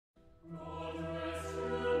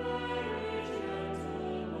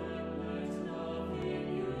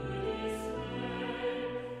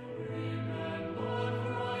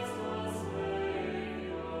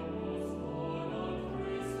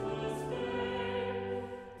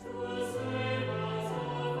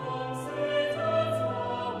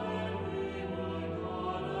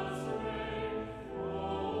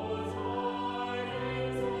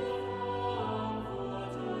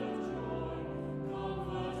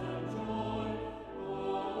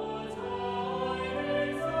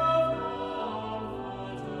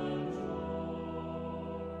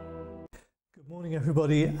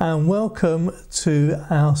Everybody, and welcome to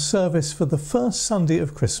our service for the first Sunday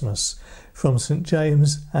of Christmas from St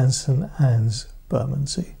James and St Anne's,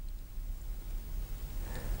 Bermondsey.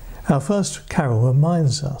 Our first carol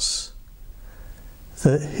reminds us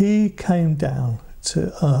that He came down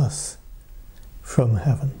to earth from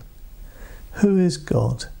heaven, who is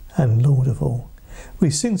God and Lord of all.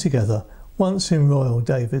 We sing together, Once in Royal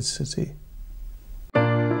David's City.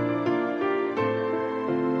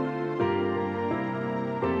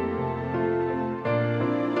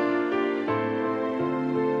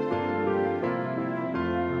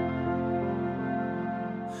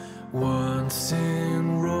 Once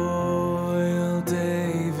in royal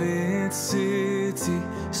David's city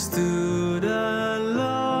stood a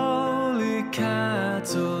lowly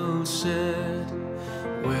cattle shed,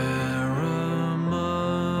 where a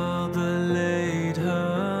mother laid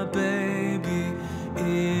her baby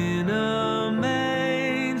in a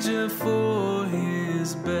manger for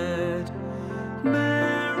his bed.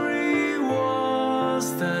 Mary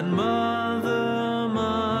was that mother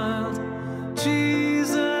mild,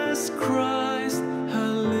 Jesus Christ,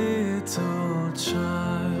 her little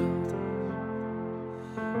child.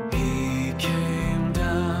 He came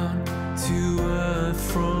down to earth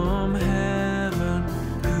from heaven,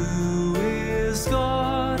 who is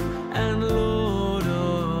God and Lord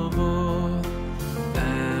of all,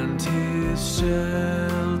 and his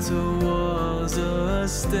shelter was a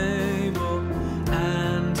stable,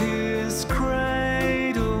 and his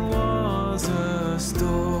cradle was a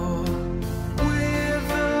store.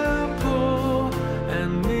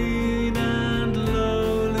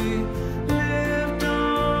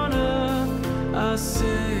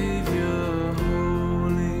 Savior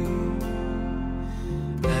holy,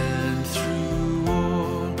 and through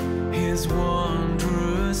all his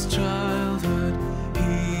wondrous childhood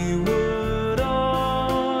he would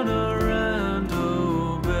honor and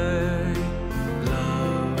obey,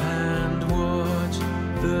 love and watch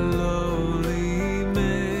the lowly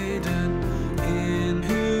maiden in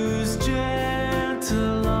whose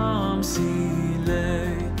gentle arms he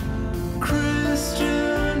lay.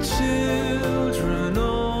 Christian children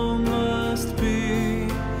all must be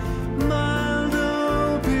mild,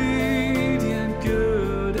 obedient,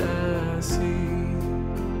 good as He,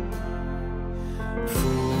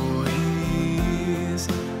 for He is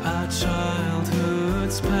our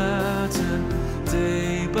childhood's pattern.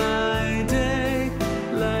 Day by day,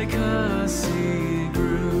 like us He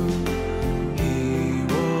grew. He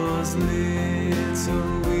was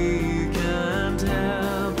little, weak and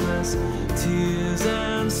helpless, tears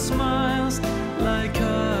and smiles like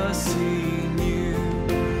us He knew,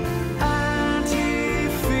 and He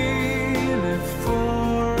feeleth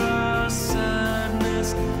for our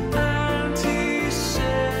sadness, and He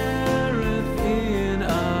shareth in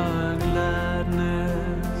our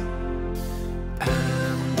gladness.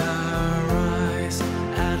 And our eyes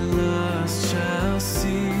at last shall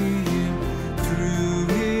see Him through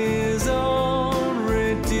His own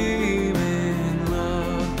redeeming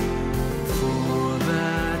love. For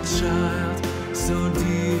that child so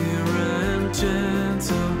dear and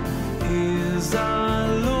gentle is our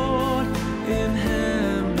Lord in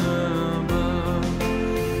heaven above,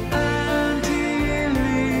 and He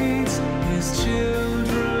leads His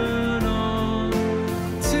children on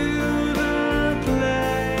to the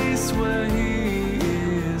place where He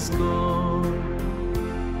is gone.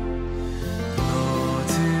 Not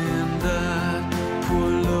in that poor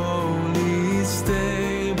lowly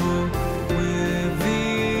stable, with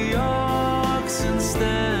the oxen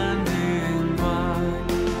standing by,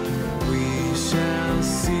 we shall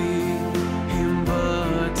see Him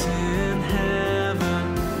but in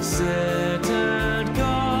heaven, set at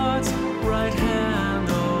God's right hand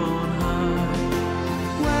on high,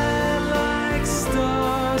 where like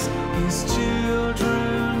stars His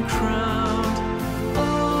children crowned,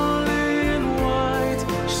 all in white,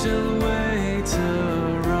 shall wait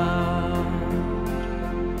around.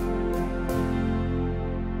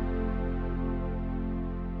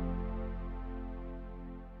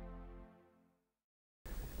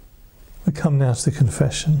 We come now to the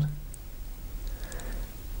confession.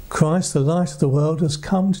 Christ, the light of the world, has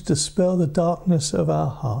come to dispel the darkness of our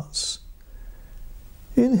hearts.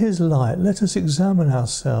 In His light, let us examine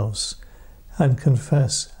ourselves and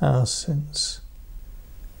confess our sins.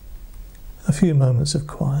 A few moments of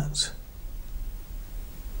quiet.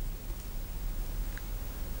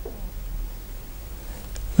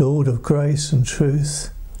 Lord of grace and truth,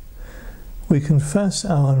 we confess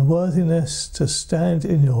our unworthiness to stand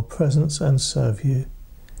in Your presence and serve You.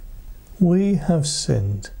 We have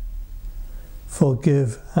sinned.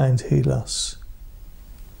 Forgive and heal us.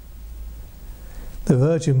 The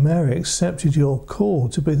Virgin Mary accepted your call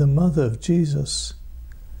to be the mother of Jesus.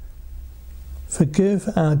 Forgive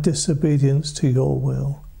our disobedience to your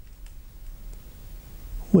will.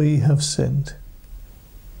 We have sinned.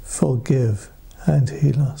 Forgive and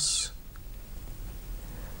heal us.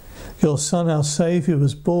 Your Son, our Saviour,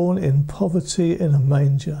 was born in poverty in a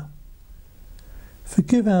manger.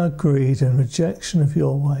 Forgive our greed and rejection of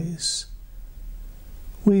your ways.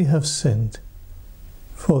 We have sinned.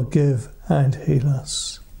 Forgive and heal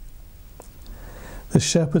us. The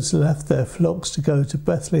shepherds left their flocks to go to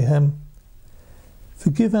Bethlehem.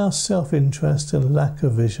 Forgive our self-interest and lack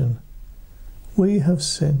of vision. We have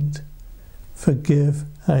sinned. Forgive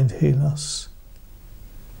and heal us.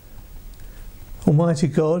 Almighty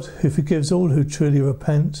God, who forgives all who truly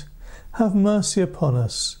repent, have mercy upon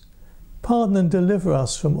us. Pardon and deliver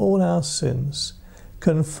us from all our sins.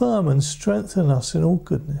 Confirm and strengthen us in all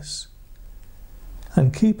goodness.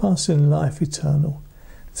 And keep us in life eternal,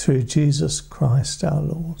 through Jesus Christ our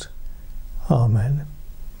Lord. Amen.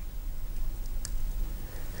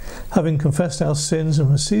 Having confessed our sins and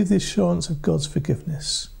received the assurance of God's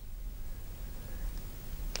forgiveness,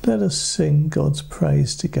 let us sing God's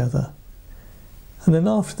praise together. And then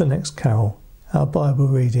after the next carol, our Bible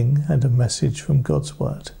reading and a message from God's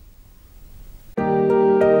Word.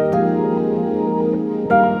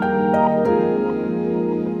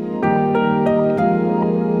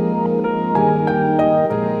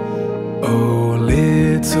 Oh,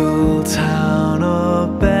 little town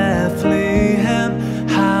of Bethlehem,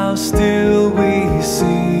 how still we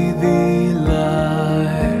see thee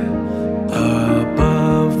lie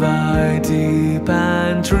above thy deep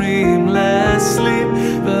and dreamless sleep.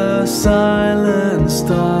 The silent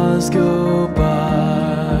stars go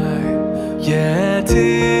by, yet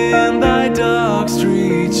in thy dark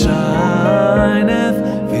street shineth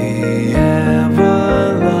the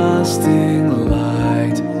everlasting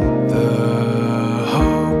light. The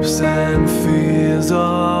hopes and fears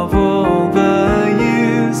of all the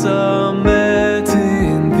years are met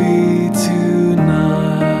in thee tonight.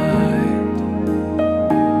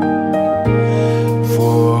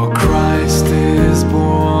 For Christ is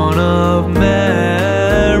born of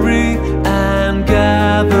Mary and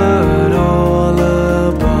gathered all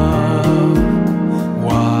above.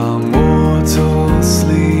 While mortals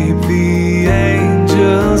sleep, the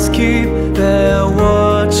angels keep their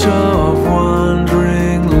watch of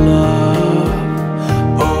wondering love.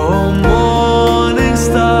 Oh, morning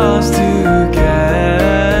stars together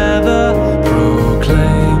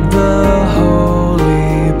proclaim the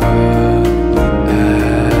holy birth,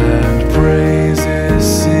 and praises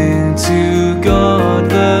sing to God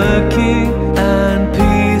the King, and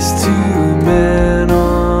peace to men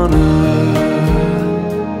on earth.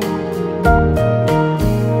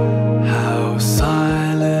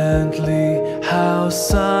 How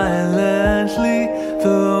silently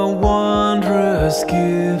the wondrous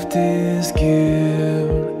gift is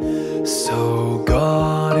given. So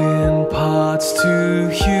God imparts to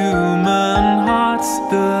human hearts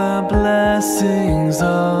the blessings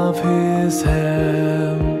of his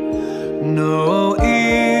hem. No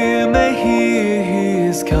ear may hear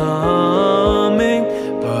his coming,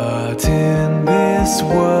 but in this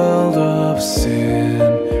world of sin,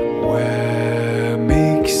 where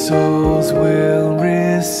meek souls will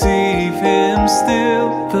receive him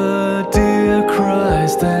still, the dear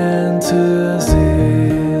Christ enters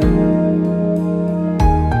in.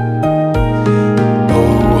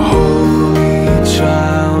 Oh, holy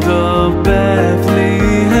child of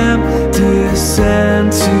Bethlehem,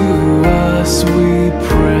 descend to us, we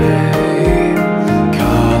pray.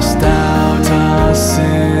 Cast out our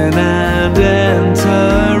sin and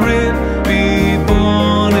enter in. Be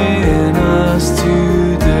born in us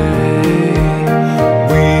today.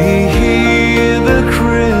 We hear the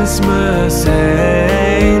Christmas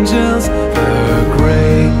angels, the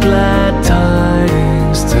great glad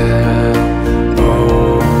tidings tell.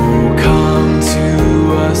 Oh, come to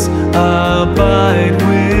us, abide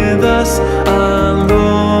with us, our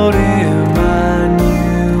Lord Emmanuel.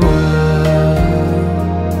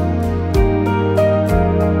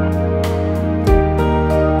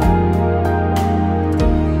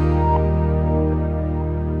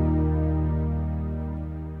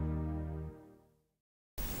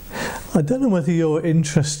 I don't know whether you're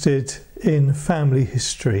interested in family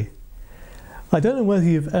history. I don't know whether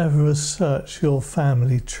you've ever researched your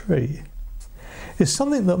family tree. It's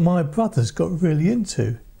something that my brother's got really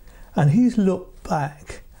into, and he's looked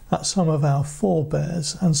back at some of our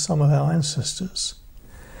forebears and some of our ancestors.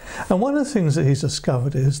 And one of the things that he's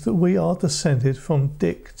discovered is that we are descended from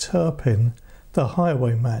Dick Turpin, the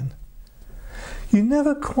highwayman. You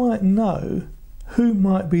never quite know who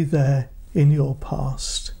might be there in your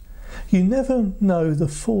past. You never know the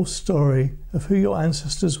full story of who your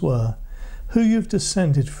ancestors were, who you've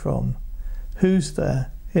descended from, who's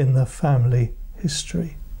there in the family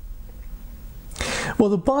history. Well,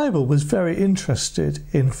 the Bible was very interested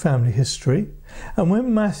in family history, and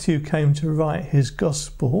when Matthew came to write his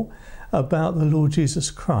gospel about the Lord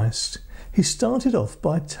Jesus Christ, he started off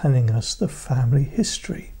by telling us the family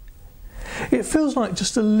history. It feels like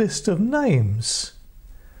just a list of names,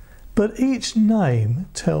 but each name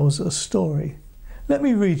tells a story. Let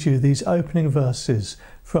me read you these opening verses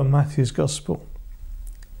from Matthew's Gospel.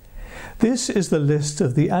 This is the list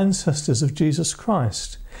of the ancestors of Jesus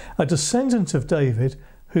Christ, a descendant of David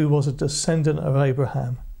who was a descendant of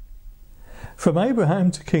Abraham. From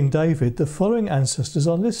Abraham to King David, the following ancestors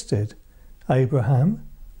are listed: Abraham,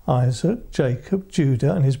 Isaac, Jacob,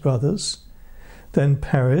 Judah and his brothers, then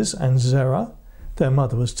Perez and Zerah, their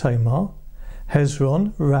mother was Tamar,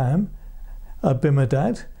 Hezron, Ram,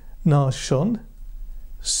 Abinadab, Nahshon,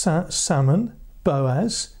 Salmon,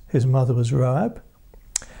 Boaz, his mother was Rahab,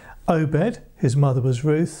 Obed, his mother was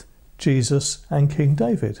Ruth, Jesus and King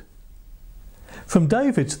David. From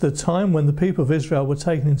David to the time when the people of Israel were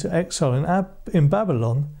taken into exile in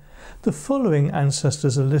Babylon, the following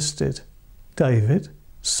ancestors are listed: David,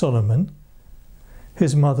 Solomon,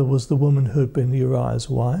 his mother was the woman who had been Uriah's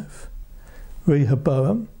wife,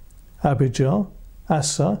 Rehoboam, Abijah,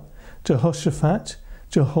 Asa, Jehoshaphat,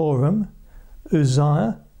 Jehoram,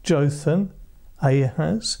 Uzziah, Jotham,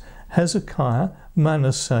 Ahaz, Hezekiah,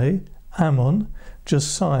 Manasseh, Ammon,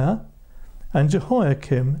 Josiah, and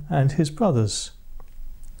Jehoiakim and his brothers.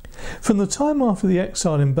 From the time after the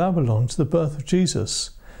exile in Babylon to the birth of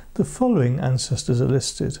Jesus, the following ancestors are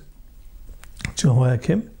listed: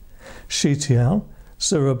 Jehoiakim, Shealtiel,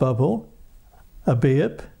 Zerubbabel,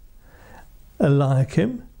 Abiab,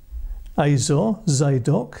 Eliakim, Azor,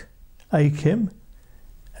 Zadok, Achim,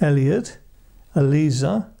 Eliad,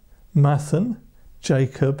 Eleazar, Mathan,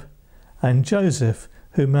 Jacob, and Joseph,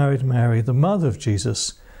 who married Mary, the mother of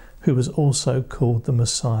Jesus, who was also called the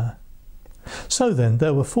Messiah. So then,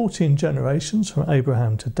 there were 14 generations from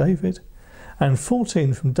Abraham to David, and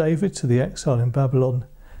 14 from David to the exile in Babylon,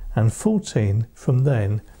 and 14 from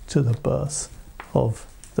then to the birth of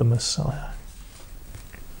the Messiah.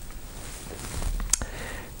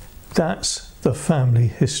 That's the family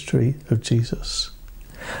history of Jesus.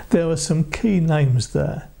 There are some key names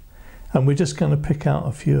there, and we're just going to pick out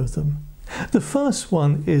a few of them. The first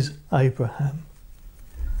one is Abraham.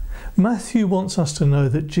 Matthew wants us to know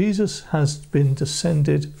that Jesus has been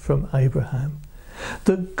descended from Abraham,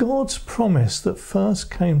 that God's promise that first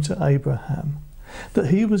came to Abraham, that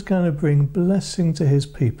he was going to bring blessing to his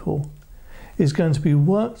people, is going to be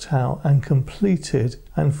worked out and completed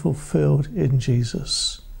and fulfilled in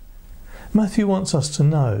Jesus. Matthew wants us to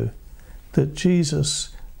know that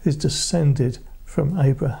Jesus is descended from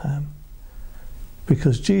Abraham,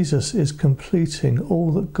 because Jesus is completing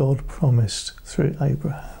all that God promised through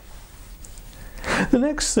Abraham. The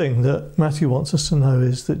next thing that Matthew wants us to know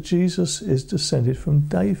is that Jesus is descended from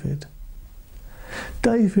David.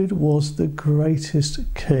 David was the greatest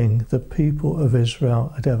king the people of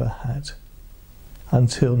Israel had ever had,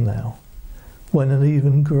 until now, when an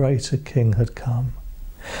even greater king had come.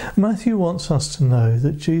 Matthew wants us to know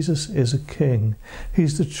that Jesus is a king.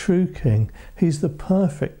 He's the true king. He's the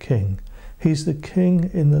perfect king. He's the king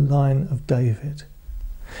in the line of David.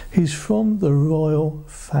 He's from the royal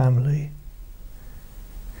family.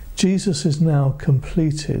 Jesus has now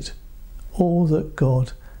completed all that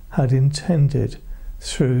God had intended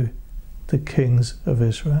through the kings of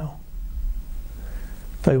Israel.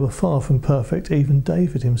 They were far from perfect. Even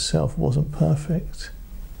David himself wasn't perfect.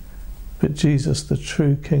 But Jesus, the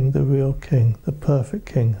true king, the real king, the perfect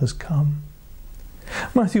king, has come.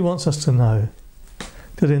 Matthew wants us to know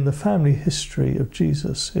that in the family history of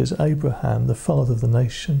Jesus is Abraham, the father of the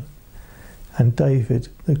nation, and David,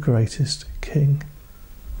 the greatest king.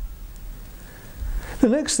 The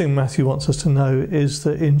next thing Matthew wants us to know is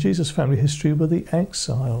that in Jesus' family history were the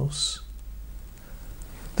exiles.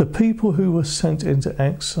 The people who were sent into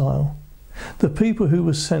exile, the people who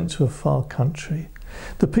were sent to a far country,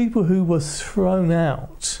 the people who were thrown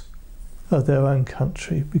out of their own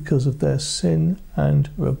country because of their sin and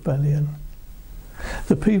rebellion,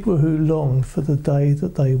 the people who longed for the day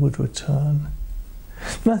that they would return.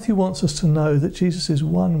 Matthew wants us to know that Jesus is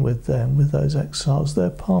one with them, with those exiles. They're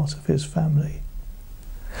part of his family.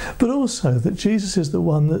 But also that Jesus is the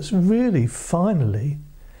one that's really finally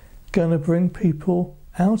going to bring people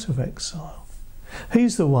out of exile.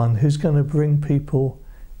 He's the one who's going to bring people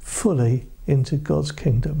fully into God's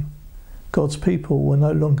kingdom, God's people will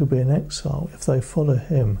no longer be in exile if they follow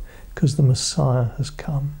him, because the Messiah has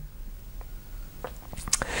come.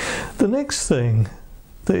 The next thing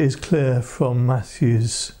that is clear from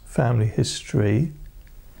Matthew's family history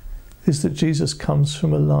is that Jesus comes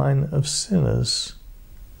from a line of sinners.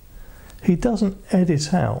 He doesn't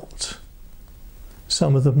edit out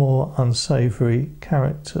some of the more unsavoury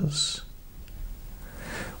characters.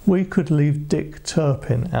 We could leave Dick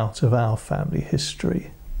Turpin out of our family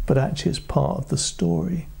history, but actually it's part of the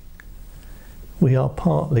story. We are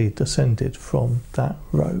partly descended from that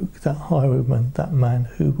rogue, that highwayman, that man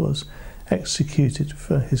who was executed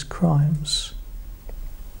for his crimes.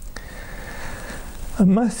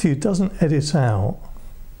 And Matthew doesn't edit out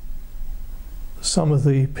some of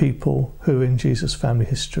the people who are in Jesus' family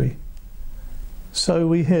history. So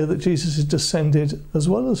we hear that Jesus is descended, as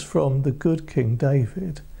well as from the good King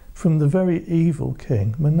David, from the very evil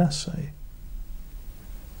king Manasseh.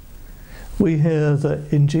 We hear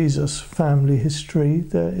that in Jesus' family history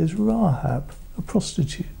there is Rahab, a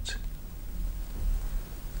prostitute.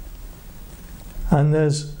 And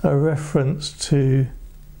there's a reference to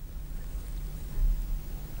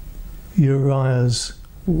Uriah's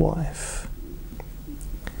wife.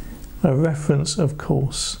 A reference, of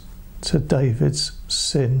course, to David's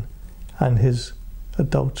sin and his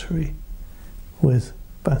adultery with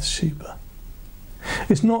Bathsheba.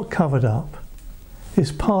 It's not covered up.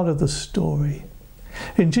 It's part of the story.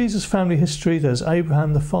 In Jesus' family history, there's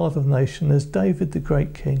Abraham, the father of the nation. There's David, the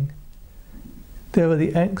great king. There are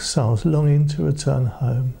the exiles longing to return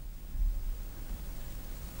home.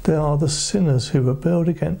 There are the sinners who rebelled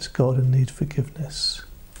against God and need forgiveness.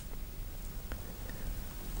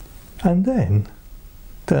 And then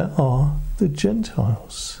there are the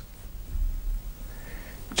Gentiles.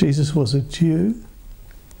 Jesus was a Jew.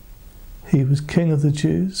 He was king of the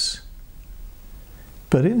Jews.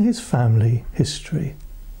 But in his family history,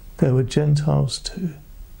 there were Gentiles too.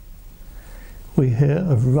 We hear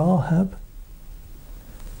of Rahab,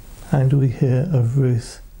 and we hear of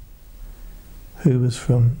Ruth, who was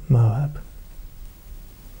from Moab.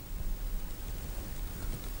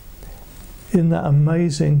 In that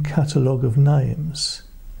amazing catalogue of names,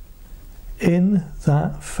 in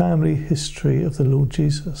that family history of the Lord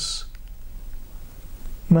Jesus,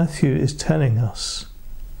 Matthew is telling us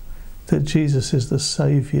that Jesus is the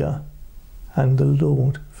Saviour and the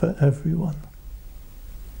Lord for everyone.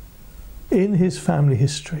 In his family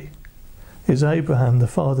history is Abraham, the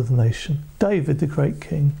father of the nation, David, the great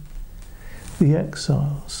king, the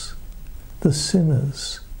exiles, the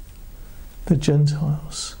sinners, the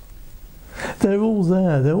Gentiles. They're all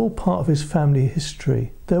there. They're all part of his family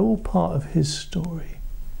history. They're all part of his story.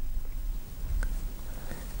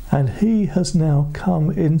 And he has now come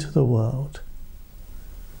into the world,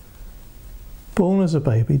 born as a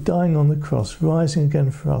baby, dying on the cross, rising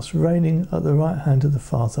again for us, reigning at the right hand of the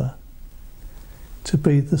Father, to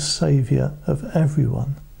be the Saviour of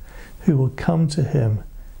everyone who will come to him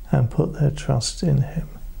and put their trust in him.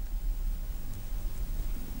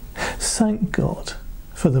 Thank God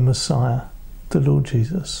for the Messiah, the Lord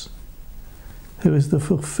Jesus, who is the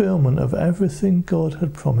fulfilment of everything God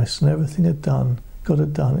had promised and everything God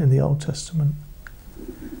had done in the Old Testament,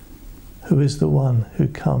 who is the one who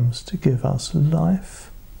comes to give us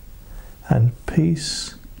life and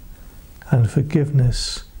peace and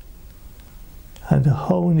forgiveness and a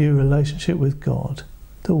whole new relationship with God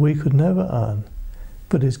that we could never earn,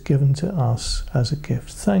 but is given to us as a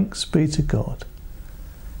gift. Thanks be to God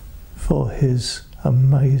for his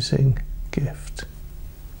amazing gift.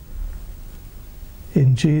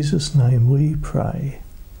 In Jesus' name we pray.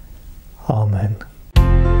 Amen. Come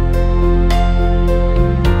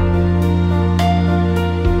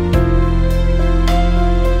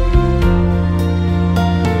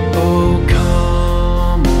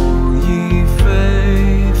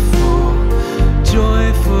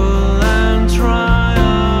and behold.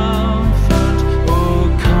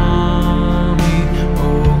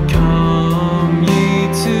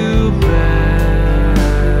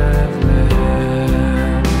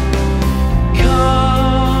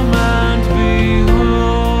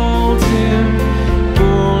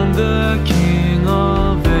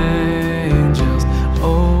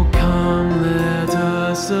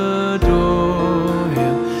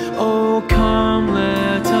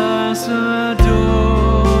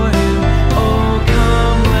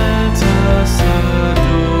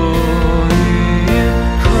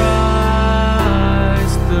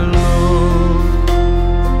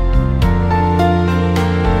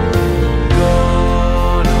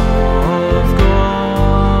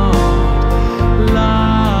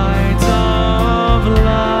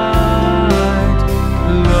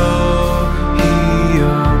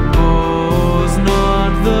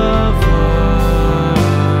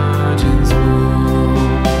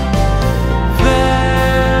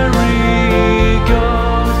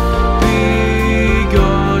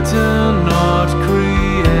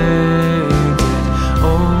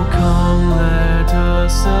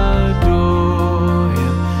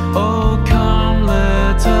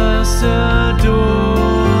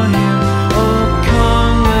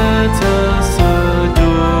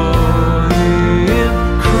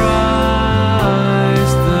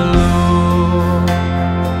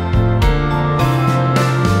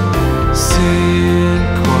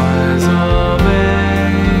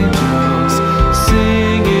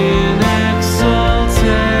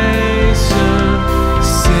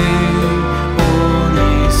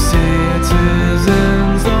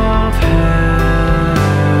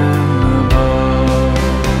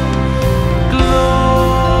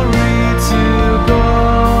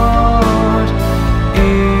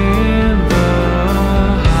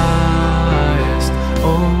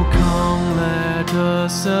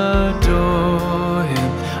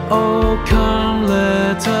 Oh, come,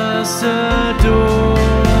 let us adore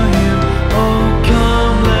Him. Oh,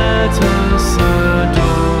 come, let us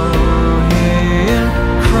adore Him,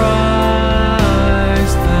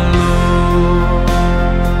 Christ the Lord.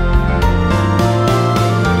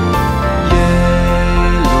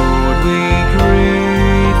 Yea, Lord, we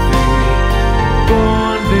greet Thee,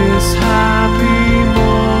 born this happy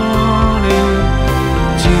morning.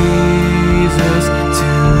 Jesus,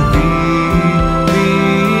 to Thee we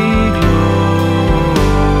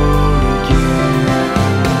glory give.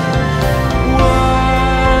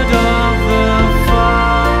 Word of the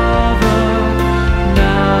Father,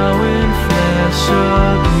 now in flesh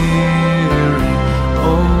appearing.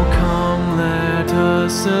 Oh, come, let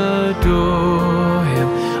us adore Him.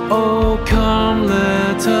 Oh, come,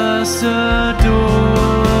 let us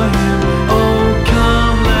adore Him. Oh,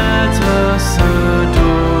 come, let us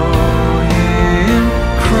adore Him,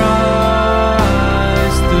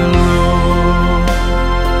 Christ the Lord.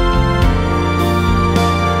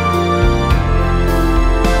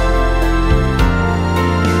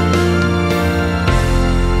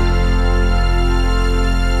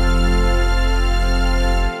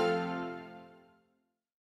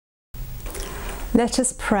 Let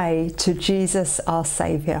us pray to Jesus our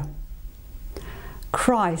Saviour.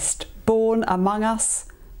 Christ, born among us,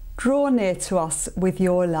 draw near to us with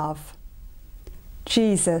your love.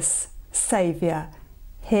 Jesus, Saviour,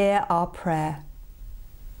 hear our prayer.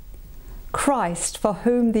 Christ, for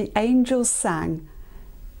whom the angels sang,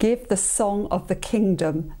 give the song of the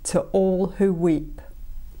kingdom to all who weep.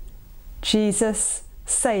 Jesus,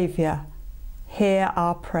 Saviour, hear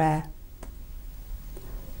our prayer.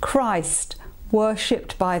 Christ,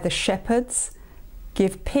 worshipped by the shepherds,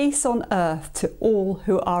 give peace on earth to all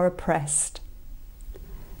who are oppressed.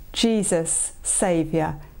 Jesus,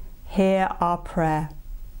 Saviour, hear our prayer.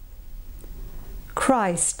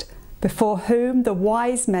 Christ, before whom the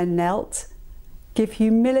wise men knelt, give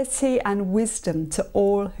humility and wisdom to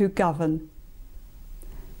all who govern.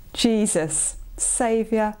 Jesus,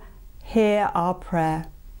 Saviour, hear our prayer.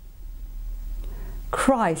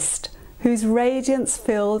 Christ, whose radiance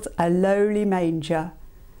filled a lowly manger,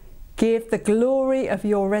 give the glory of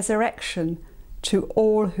your resurrection to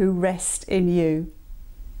all who rest in you.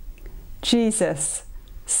 Jesus,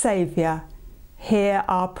 Saviour, hear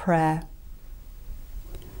our prayer.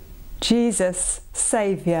 Jesus,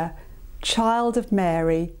 Saviour, Child of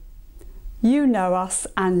Mary, you know us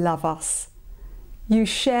and love us. You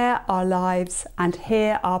share our lives and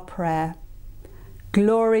hear our prayer.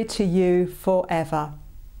 Glory to you forever.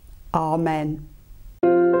 Amen.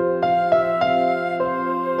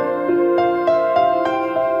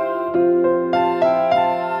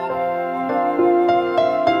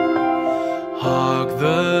 Hark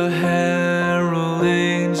the herald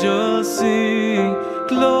angels sing,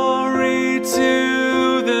 glory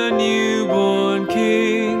to the newborn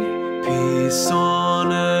King. Peace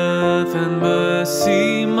on earth and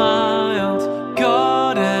mercy mild,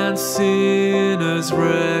 God and sinners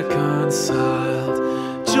reconciled.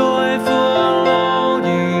 Joyful all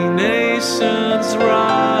ye nations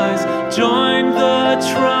rise, join the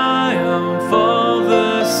triumph of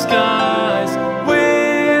the skies.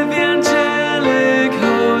 With the angelic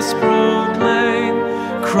host proclaim,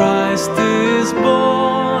 Christ is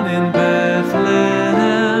born in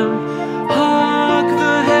Bethlehem. Hark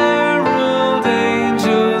the herald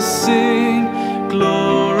angels sing,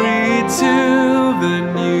 glory to the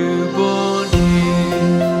newborn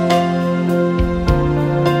King.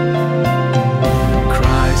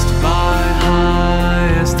 Christ by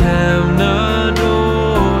highest heaven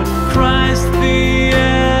adored, Christ the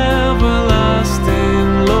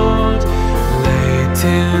everlasting Lord. Late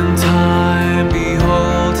in time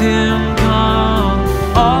behold Him come,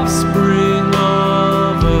 offspring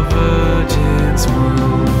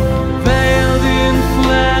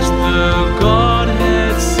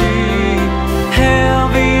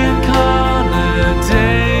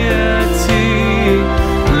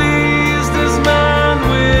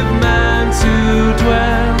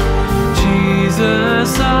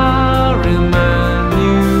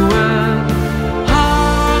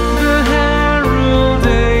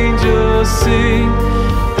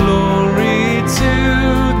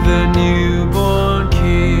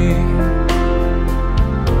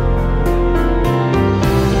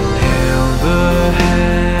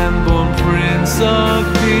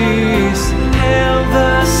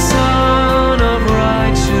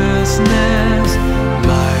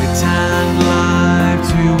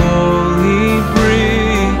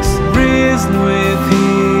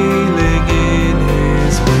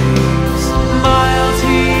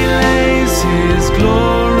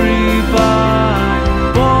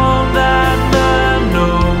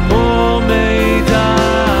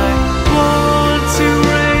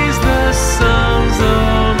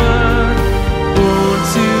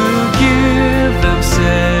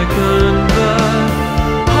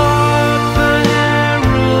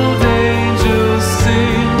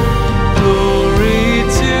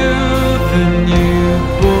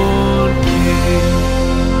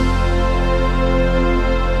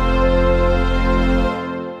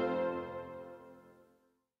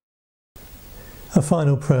A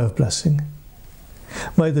final prayer of blessing.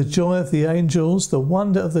 May the joy of the angels, the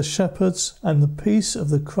wonder of the shepherds, and the peace of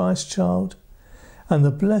the Christ child, and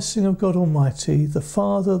the blessing of God Almighty, the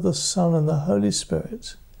Father, the Son, and the Holy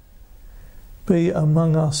Spirit, be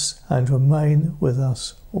among us and remain with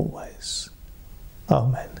us always.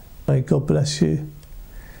 Amen. May God bless you.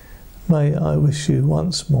 May I wish you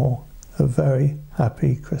once more a very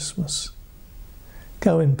happy Christmas.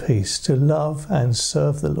 Go in peace to love and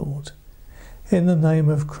serve the Lord. In the name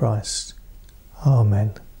of Christ.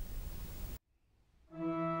 Amen.